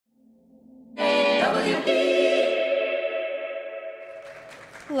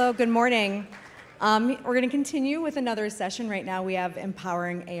Hello, good morning. We're going to continue with another session. Right now we have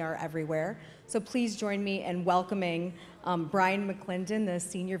Empowering AR Everywhere. So please join me in welcoming Brian McClendon, the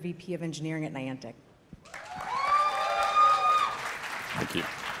Senior VP of Engineering at Niantic. Thank you.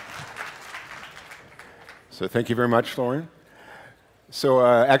 So thank you very much, Lauren. So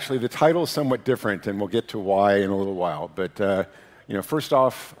actually, the title is somewhat different, and we'll get to why in a little while. But first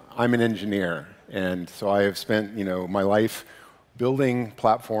off, I'm an engineer, and so I have spent my life building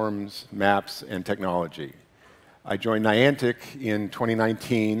platforms, maps, and technology. I joined Niantic in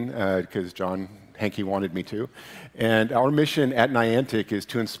 2019 because John Henke wanted me to. And our mission at Niantic is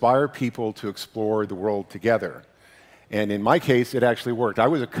to inspire people to explore the world together. And in my case, it actually worked. I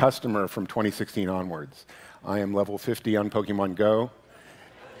was a customer from 2016 onwards. I am level 50 on Pokemon Go,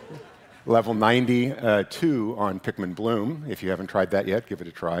 level 92 on Pikmin Bloom. If you haven't tried that yet, give it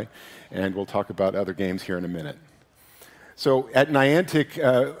a try. And we'll talk about other games here in a minute. So at Niantic,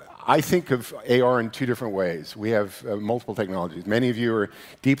 I think of AR in two different ways. We have multiple technologies. Many of you are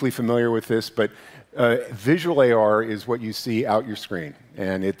deeply familiar with this, but visual AR is what you see out your screen.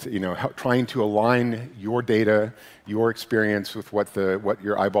 And it's trying to align your data, your experience with what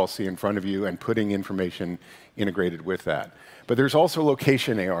your eyeballs see in front of you and putting information integrated with that. But there's also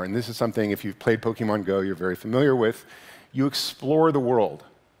location AR, and this is something, if you've played Pokemon Go, you're very familiar with. You explore the world,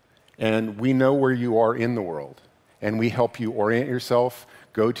 and we know where you are in the world. And we help you orient yourself,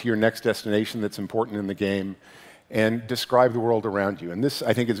 go to your next destination that's important in the game, and describe the world around you. And this,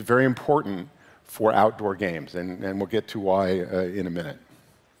 I think, is very important for outdoor games, and we'll get to why in a minute.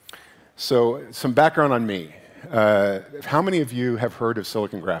 So some background on me. How many of you have heard of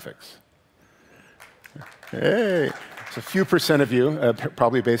Silicon Graphics? Hey. It's a few percent of you,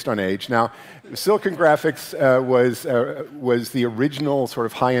 probably based on age. Now, Silicon Graphics was the original sort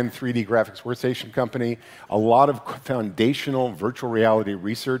of high-end 3D graphics workstation company. A lot of foundational virtual reality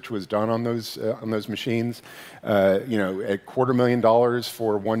research was done on those machines. $250,000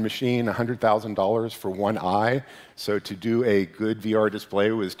 for one machine, $100,000 for one eye. So to do a good VR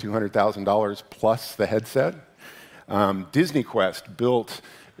display was $200,000 plus the headset. Disney Quest built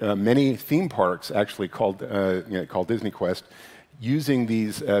many theme parks actually called Disney Quest, using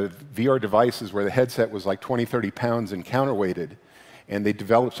these VR devices where the headset was like 20, 30 pounds and counterweighted, and they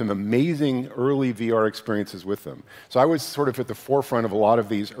developed some amazing early VR experiences with them. So I was sort of at the forefront of a lot of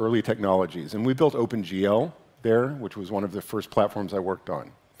these early technologies, and we built OpenGL there, which was one of the first platforms I worked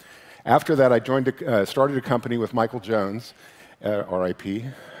on. After that, I started a company with Michael Jones, RIP,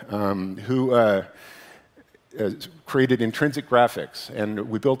 who created Intrinsic Graphics, and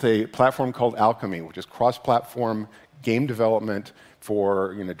we built a platform called Alchemy, which is cross-platform game development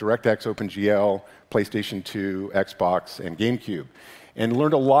for DirectX, OpenGL, PlayStation 2, Xbox, and GameCube, and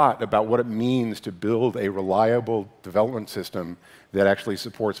learned a lot about what it means to build a reliable development system that actually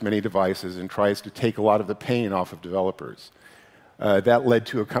supports many devices and tries to take a lot of the pain off of developers. That led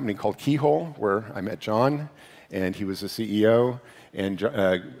to a company called Keyhole, where I met John, and he was the CEO, and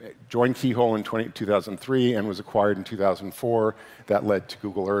joined Keyhole in 2003 and was acquired in 2004. That led to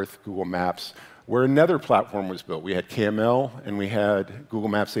Google Earth, Google Maps, where another platform was built. We had KML and we had Google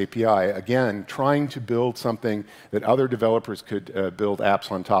Maps API, again, trying to build something that other developers could build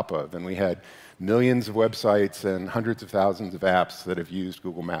apps on top of. And we had millions of websites and hundreds of thousands of apps that have used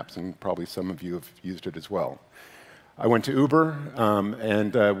Google Maps, and probably some of you have used it as well. I went to Uber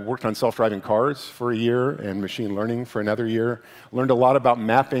and worked on self-driving cars for a year and machine learning for another year. Learned a lot about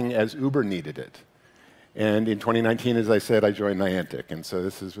mapping as Uber needed it. And in 2019, as I said, I joined Niantic. And so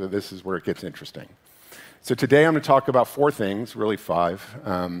this is where it gets interesting. So today I'm going to talk about four things, really five.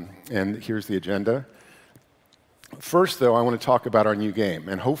 And here's the agenda. First, though, I want to talk about our new game.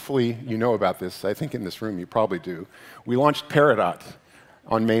 And hopefully you know about this. I think in this room you probably do. We launched Peridot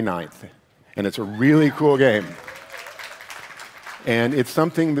on May 9th. And it's a really cool game. And it's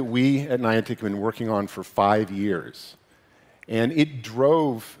something that we at Niantic have been working on for 5 years. And it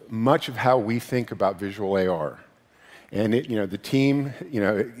drove much of how we think about visual AR. And the team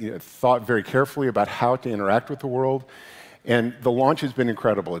thought very carefully about how to interact with the world. And the launch has been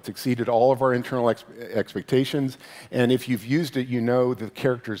incredible. It's exceeded all of our internal expectations. And if you've used it, you know the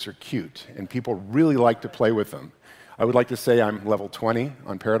characters are cute, and people really like to play with them. I would like to say I'm level 20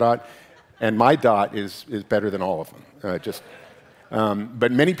 on Peridot, and my dot is better than all of them.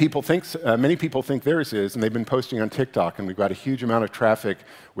 But many people think theirs is, and they've been posting on TikTok, and we've got a huge amount of traffic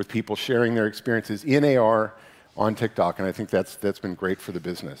with people sharing their experiences in AR on TikTok, and I think that's been great for the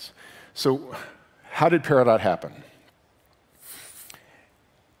business. So how did Peridot happen?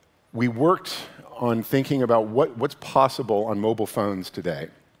 We worked on thinking about what's possible on mobile phones today.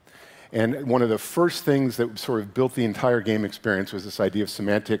 And one of the first things that sort of built the entire game experience was this idea of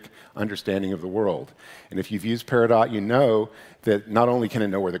semantic understanding of the world. And if you've used Peridot, you know that not only can it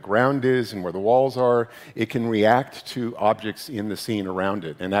know where the ground is and where the walls are, it can react to objects in the scene around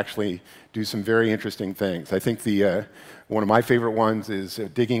it and actually do some very interesting things. I think one of my favorite ones is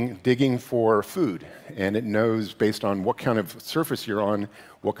digging for food, and it knows based on what kind of surface you're on,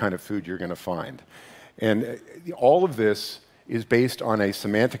 what kind of food you're going to find. And all of this is based on a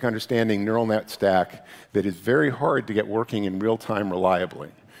semantic understanding neural net stack that is very hard to get working in real time reliably.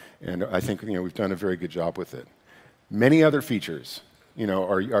 And I think we've done a very good job with it. Many other features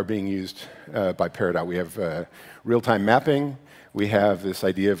are being used by Peridot. We have real-time mapping. We have this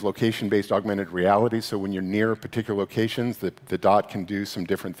idea of location-based augmented reality, so when you're near particular locations, the dot can do some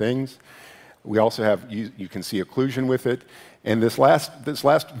different things. We also have, you can see occlusion with it. And this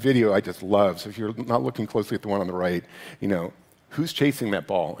last video I just love, so if you're not looking closely at the one on the right, who's chasing that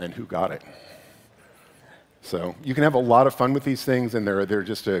ball and who got it? So you can have a lot of fun with these things, and they're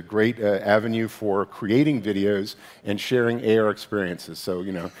just a great avenue for creating videos and sharing AR experiences. So,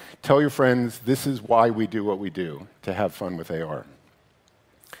 tell your friends, this is why we do what we do, to have fun with AR.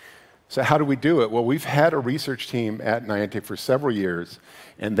 So how do we do it? Well, we've had a research team at Niantic for several years,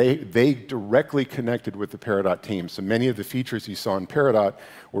 and they directly connected with the Peridot team. So many of the features you saw in Peridot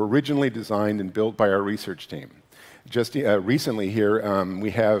were originally designed and built by our research team. Just recently here,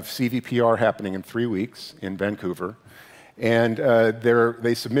 we have CVPR happening in 3 weeks in Vancouver, and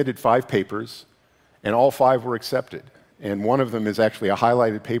they submitted 5 papers, and all 5 were accepted. And one of them is actually a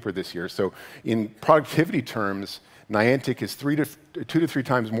highlighted paper this year. So in productivity terms, Niantic is 2 to 3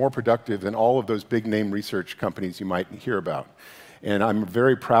 times more productive than all of those big-name research companies you might hear about. And I'm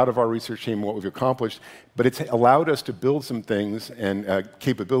very proud of our research team and what we've accomplished, but it's allowed us to build some things and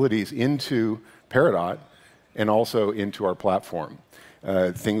capabilities into Peridot and also into our platform.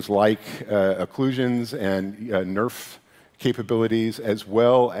 Things like occlusions and NERF capabilities, as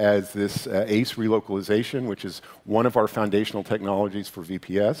well as this ACE relocalization, which is one of our foundational technologies for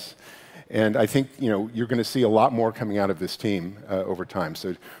VPS. And I think you're going to see a lot more coming out of this team over time.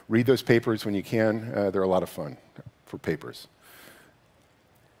 So read those papers when you can. They're a lot of fun for papers.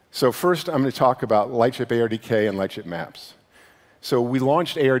 So first, I'm going to talk about Lightship ARDK and Lightship Maps. So we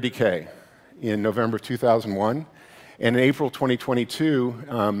launched ARDK in November 2001. And in April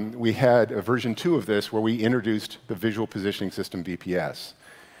 2022, we had a version 2 of this where we introduced the Visual Positioning System, VPS.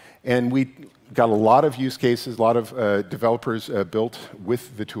 And we got a lot of use cases, a lot of developers built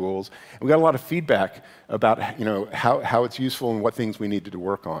with the tools. And we got a lot of feedback about how it's useful and what things we needed to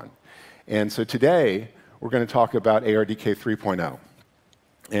work on. And so today, we're going to talk about ARDK 3.0.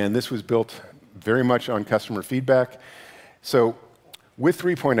 And this was built very much on customer feedback. So with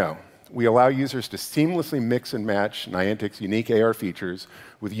 3.0, we allow users to seamlessly mix and match Niantic's unique AR features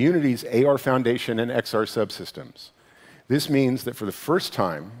with Unity's AR Foundation and XR subsystems. This means that for the first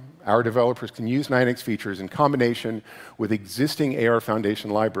time, our developers can use Niantic's features in combination with existing AR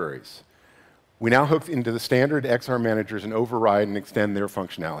Foundation libraries. We now hook into the standard XR managers and override and extend their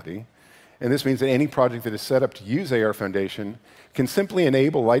functionality. And this means that any project that is set up to use AR Foundation can simply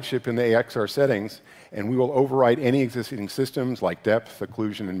enable Lightship in the XR settings, and we will override any existing systems like depth,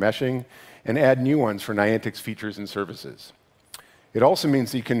 occlusion, and meshing, and add new ones for Niantic's features and services. It also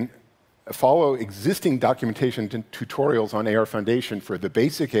means that you can follow existing documentation tutorials on AR Foundation for the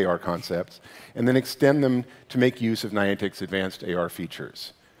basic AR concepts, and then extend them to make use of Niantic's advanced AR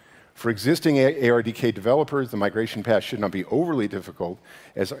features. For existing ARDK developers, the migration path should not be overly difficult,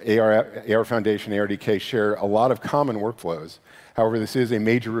 as AR Foundation and ARDK share a lot of common workflows. However, this is a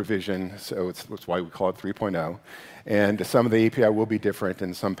major revision, so that's why we call it 3.0. And some of the API will be different,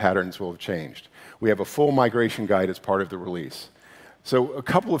 and some patterns will have changed. We have a full migration guide as part of the release. So a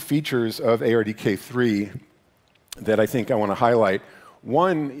couple of features of ARDK 3 that I think I want to highlight.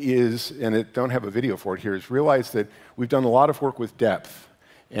 One is, and I don't have a video for it here, is realize that we've done a lot of work with depth.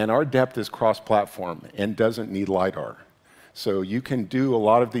 And our depth is cross-platform and doesn't need LiDAR. So you can do a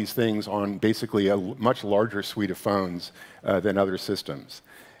lot of these things on basically a much larger suite of phones than other systems.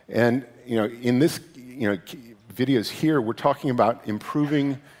 And in this videos here, we're talking about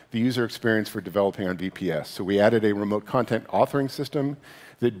improving the user experience for developing on VPS. So we added a remote content authoring system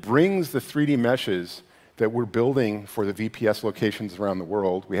that brings the 3D meshes that we're building for the VPS locations around the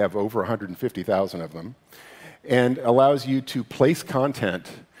world. We have over 150,000 of them. And allows you to place content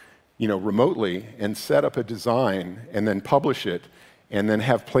remotely and set up a design and then publish it and then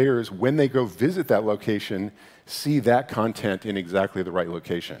have players, when they go visit that location, see that content in exactly the right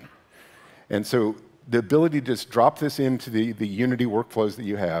location. And so the ability to just drop this into the Unity workflows that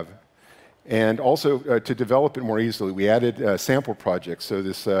you have And also, to develop it more easily, we added sample projects. So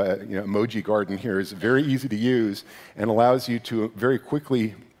this emoji garden here is very easy to use and allows you to very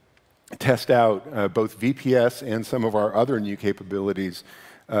quickly test out both VPS and some of our other new capabilities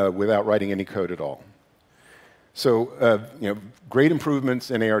without writing any code at all. So, great improvements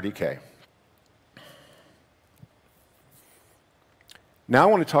in ARDK. Now I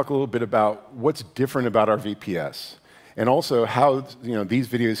want to talk a little bit about what's different about our VPS, and also how these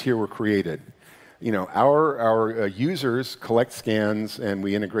videos here were created. Our users collect scans, and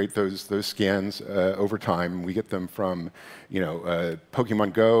we integrate those scans over time. We get them from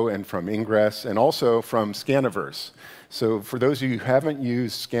Pokemon Go and from Ingress, and also from Scaniverse. So for those of you who haven't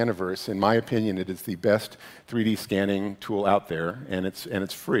used Scaniverse, in my opinion, it is the best 3D scanning tool out there, and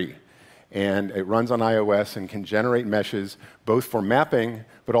it's free. And it runs on iOS and can generate meshes both for mapping,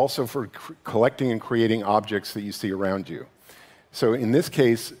 but also for collecting and creating objects that you see around you. So in this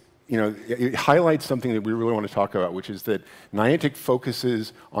case, it highlights something that we really want to talk about, which is that Niantic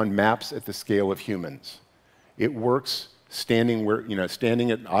focuses on maps at the scale of humans. It works standing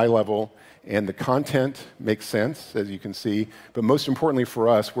at eye level, and the content makes sense, as you can see. But most importantly for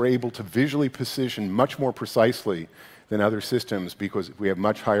us, we're able to visually position much more precisely than other systems because we have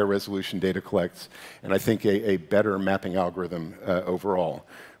much higher resolution data collects, and I think a better mapping algorithm overall.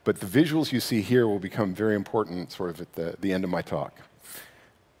 But the visuals you see here will become very important sort of at the end of my talk.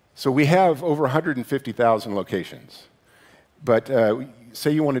 So we have over 150,000 locations. But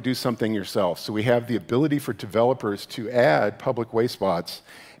say you want to do something yourself. So we have the ability for developers to add public way spots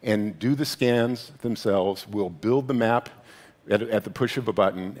and do the scans themselves. We'll build the map at the push of a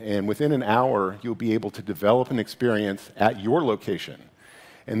button, and within an hour, you'll be able to develop an experience at your location.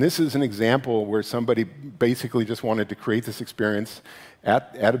 And this is an example where somebody basically just wanted to create this experience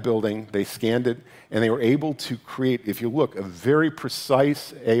at a building. They scanned it, and they were able to create, if you look, a very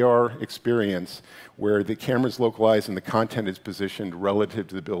precise AR experience where the camera's localized and the content is positioned relative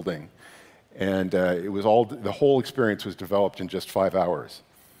to the building. And the whole experience was developed in just 5 hours.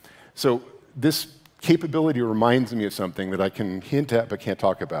 So this capability reminds me of something that I can hint at but can't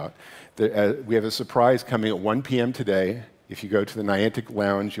talk about. We have a surprise coming at 1 p.m. today. If you go to the Niantic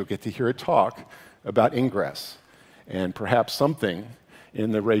Lounge, you'll get to hear a talk about Ingress, and perhaps something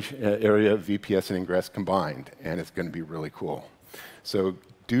in the area of VPS and Ingress combined, and it's going to be really cool. So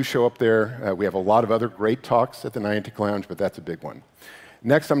do show up there. We have a lot of other great talks at the Niantic Lounge, but that's a big one.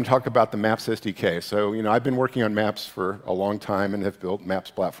 Next, I'm going to talk about the Maps SDK. So I've been working on maps for a long time and have built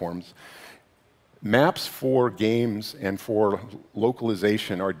maps platforms. Maps for games and for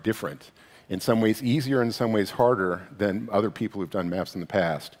localization are different. In some ways easier, in some ways harder than other people who've done maps in the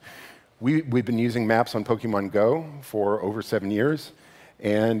past. We've been using maps on Pokemon Go for over 7 years,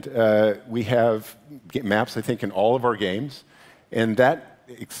 and we have maps, I think, in all of our games. And that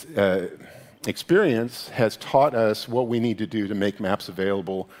experience has taught us what we need to do to make maps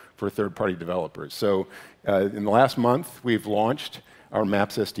available for third-party developers. So in the last month, we've launched our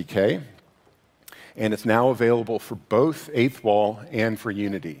Maps SDK, and it's now available for both 8th Wall and for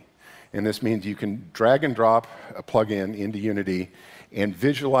Unity. And this means you can drag and drop a plugin into Unity and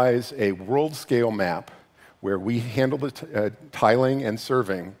visualize a world-scale map where we handle the tiling and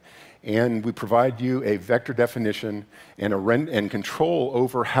serving, and we provide you a vector definition and control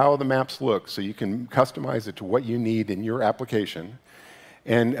over how the maps look, so you can customize it to what you need in your application,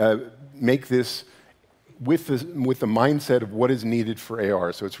 and make this with the mindset of what is needed for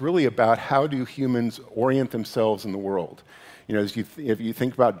AR. So it's really about how do humans orient themselves in the world. If you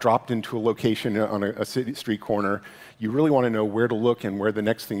think about dropped into a location on a city street corner, you really want to know where to look and where the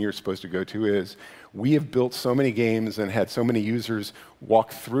next thing you're supposed to go to is. We have built so many games and had so many users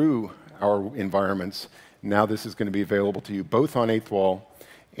walk through our environments. Now this is going to be available to you both on 8th Wall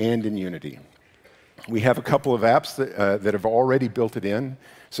and in Unity. We have a couple of apps that have already built it in.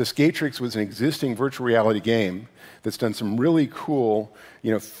 So Skatrix was an existing virtual reality game that's done some really cool,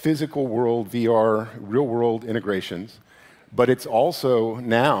 physical world, VR, real world integrations. But it's also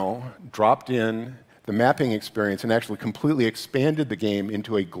now dropped in the mapping experience and actually completely expanded the game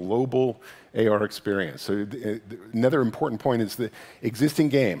into a global AR experience. So another important point is the existing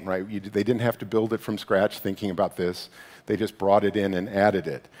game, right? They didn't have to build it from scratch thinking about this. They just brought it in and added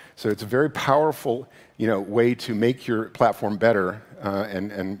it. So it's a very powerful way to make your platform better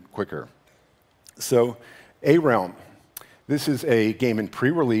and quicker. So A-Realm. This is a game in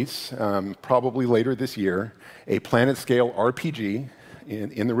pre-release, probably later this year, a planet-scale RPG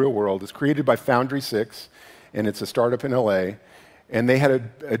in the real world. It's created by Foundry 6, and it's a startup in LA. And they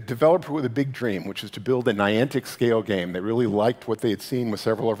had a developer with a big dream, which is to build a Niantic-scale game. They really liked what they had seen with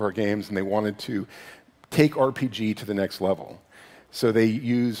several of our games, and they wanted to take RPG to the next level. So they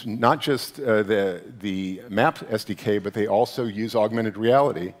use not just the map SDK, but they also use augmented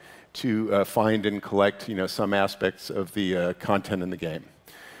reality to find and collect some aspects of the content in the game.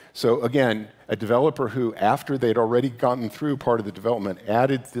 So again, a developer who, after they'd already gotten through part of the development,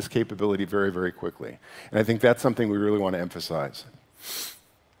 added this capability very, very quickly. And I think that's something we really want to emphasize.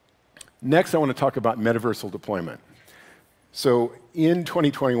 Next, I want to talk about metaversal deployment. So in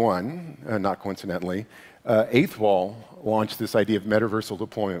 2021, not coincidentally, Eighth Wall launched this idea of metaversal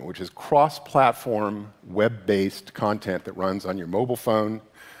deployment, which is cross-platform, web-based content that runs on your mobile phone,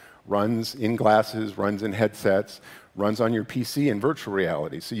 runs in glasses, runs in headsets, runs on your PC in virtual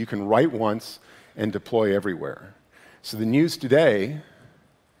reality. So you can write once and deploy everywhere. So the news today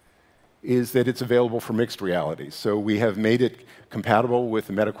is that it's available for mixed reality. So we have made it compatible with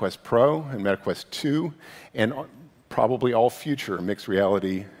the MetaQuest Pro and MetaQuest 2 and probably all future mixed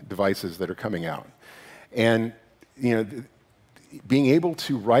reality devices that are coming out. And being able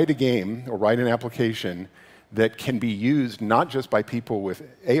to write a game or write an application that can be used not just by people with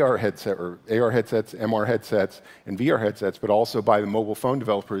AR headsets, MR headsets, and VR headsets, but also by the mobile phone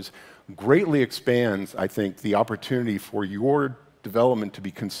developers, greatly expands, I think, the opportunity for your development to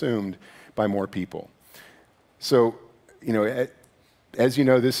be consumed by more people. So, as you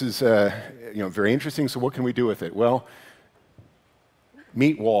know, this is very interesting. So what can we do with it? Well,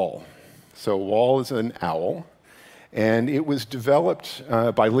 meet Wall. So Wall is an owl, and it was developed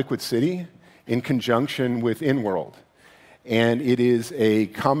by Liquid City in conjunction with InWorld. And it is a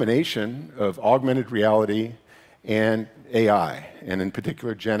combination of augmented reality and AI, and in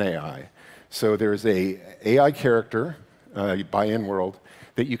particular Gen AI. So there's an AI character by InWorld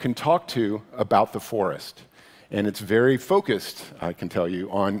that you can talk to about the forest. And it's very focused, I can tell you,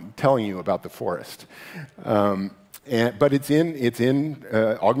 on telling you about the forest. But it's in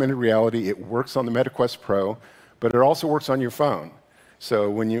augmented reality. It works on the MetaQuest Pro, but it also works on your phone.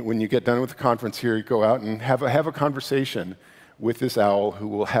 So when you get done with the conference here, you go out and have a conversation with this owl who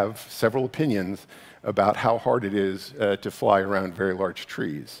will have several opinions about how hard it is to fly around very large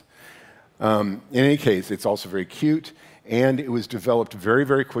trees. In any case, it's also very cute, and it was developed very,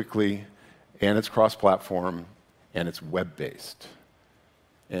 very quickly, and it's cross-platform, and it's web-based,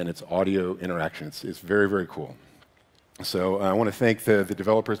 and it's audio interaction. It's very, very cool. So I want to thank the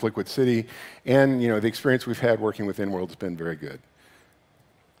developers, Liquid City, and the experience we've had working with InWorld has been very good.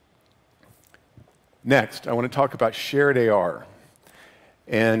 Next, I want to talk about shared AR.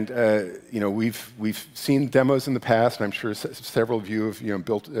 And we've seen demos in the past, and I'm sure several of you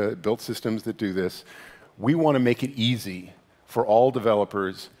have built systems that do this. We want to make it easy for all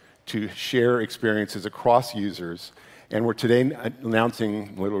developers to share experiences across users. And we're today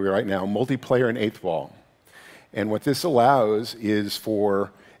announcing, literally right now, multiplayer in Eighth Wall. And what this allows is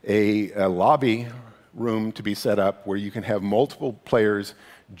for a lobby room to be set up where you can have multiple players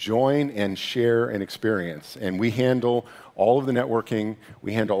join and share an experience. And we handle all of the networking,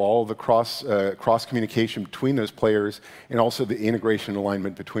 we handle all of the cross communication between those players, and also the integration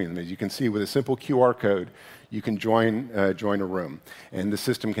alignment between them. As you can see, with a simple QR code, you can join a room. And the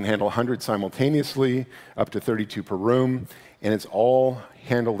system can handle 100 simultaneously, up to 32 per room, and it's all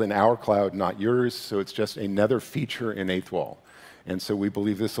handled in our cloud, not yours, so it's just another feature in Eighth Wall. And so we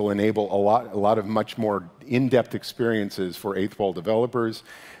believe this will enable a lot of much more in-depth experiences for Eighth Wall developers,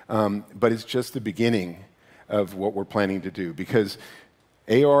 but it's just the beginning of what we're planning to do, because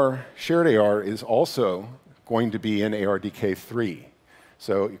shared AR is also going to be in ARDK 3.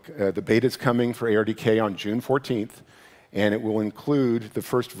 So the beta is coming for ARDK on June 14th, and it will include the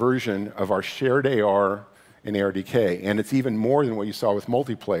first version of our shared AR in ARDK. And it's even more than what you saw with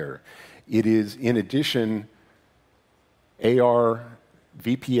multiplayer. It is, in addition, AR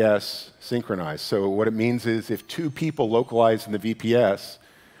VPS synchronized. So what it means is if two people localize in the VPS,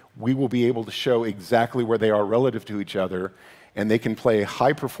 we will be able to show exactly where they are relative to each other, and they can play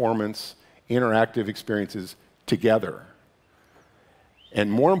high-performance, interactive experiences together.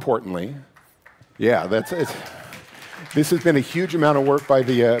 And more importantly, this has been a huge amount of work by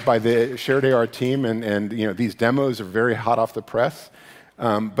the Shared AR team, and these demos are very hot off the press.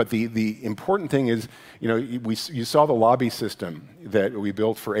 But the important thing is, you saw the lobby system that we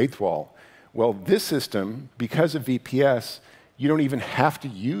built for Eighth Wall. Well, this system, because of VPS, you don't even have to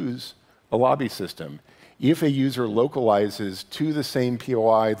use a lobby system. If a user localizes to the same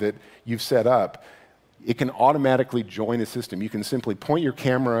POI that you've set up, it can automatically join a system. You can simply point your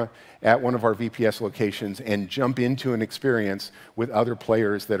camera at one of our VPS locations and jump into an experience with other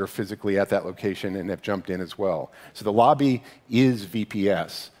players that are physically at that location and have jumped in as well. So the lobby is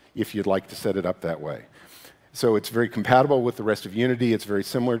VPS, if you'd like to set it up that way. So it's very compatible with the rest of Unity. It's very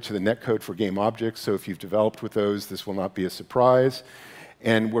similar to the netcode for game objects. So if you've developed with those, this will not be a surprise.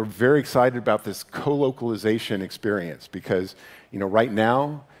 And we're very excited about this co-localization experience because, right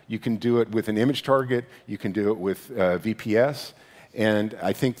now, you can do it with an image target. You can do it with VPS. And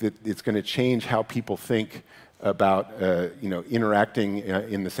I think that it's going to change how people think about interacting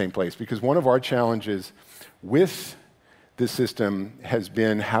in the same place. Because one of our challenges with this system has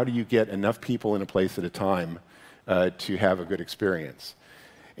been how do you get enough people in a place at a time to have a good experience.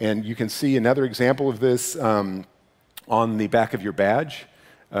 And you can see another example of this on the back of your badge.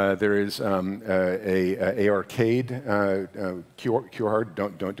 There is a arcade QR.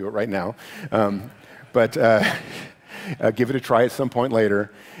 Don't do it right now, but give it a try at some point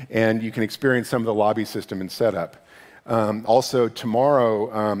later, and you can experience some of the lobby system and setup. Also,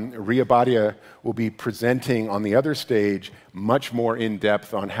 tomorrow, Ria Badia will be presenting on the other stage much more in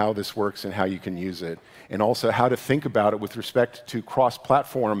depth on how this works and how you can use it, and also how to think about it with respect to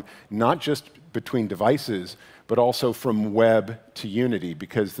cross-platform, not just between devices, but also from web to Unity,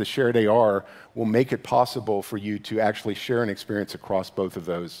 because the shared AR will make it possible for you to actually share an experience across both of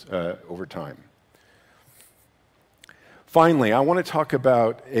those over time. Finally, I want to talk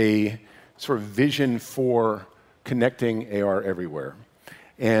about a sort of vision for connecting AR everywhere.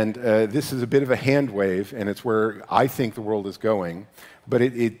 And this is a bit of a hand wave, and it's where I think the world is going, but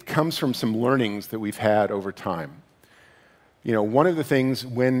it comes from some learnings that we've had over time. One of the things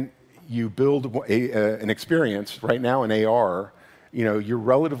when you build an experience, right now in AR, you're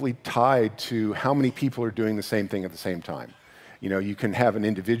relatively tied to how many people are doing the same thing at the same time. You can have an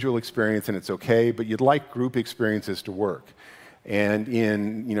individual experience and it's okay, but you'd like group experiences to work. And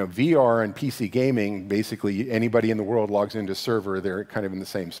in VR and PC gaming, basically anybody in the world logs into a server, they're kind of in the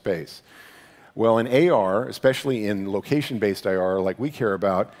same space. Well, in AR, especially in location-based AR like we care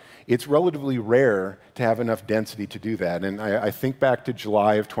about, it's relatively rare to have enough density to do that. And I think back to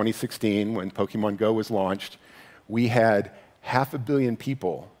July of 2016 when Pokemon Go was launched, we had 500 million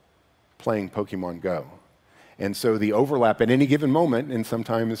people playing Pokemon Go. And so the overlap at any given moment, and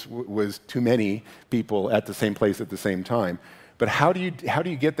sometimes was too many people at the same place at the same time. But how do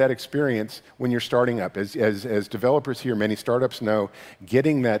you get that experience when you're starting up? As developers here, many startups know,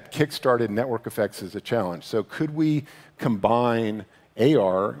 getting that kick-started network effects is a challenge. So could we combine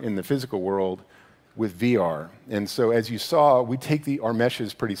AR in the physical world with VR? And so as you saw, we take our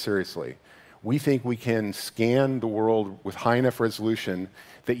meshes pretty seriously. We think we can scan the world with high enough resolution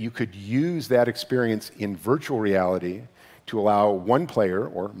that you could use that experience in virtual reality to allow one player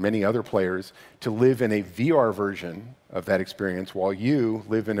or many other players to live in a VR version of that experience while you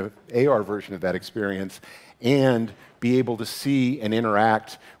live in an AR version of that experience and be able to see and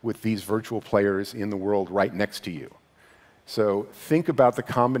interact with these virtual players in the world right next to you. So think about the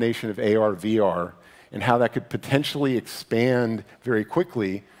combination of AR, VR, and how that could potentially expand very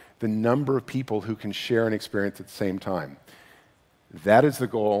quickly the number of people who can share an experience at the same time. That is the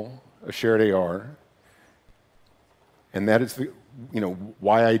goal of shared AR, and that is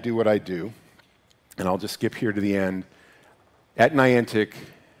why I do what I do. And I'll just skip here to the end. At Niantic,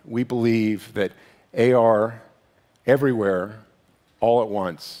 we believe that AR everywhere, all at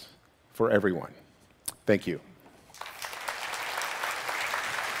once, for everyone. Thank you.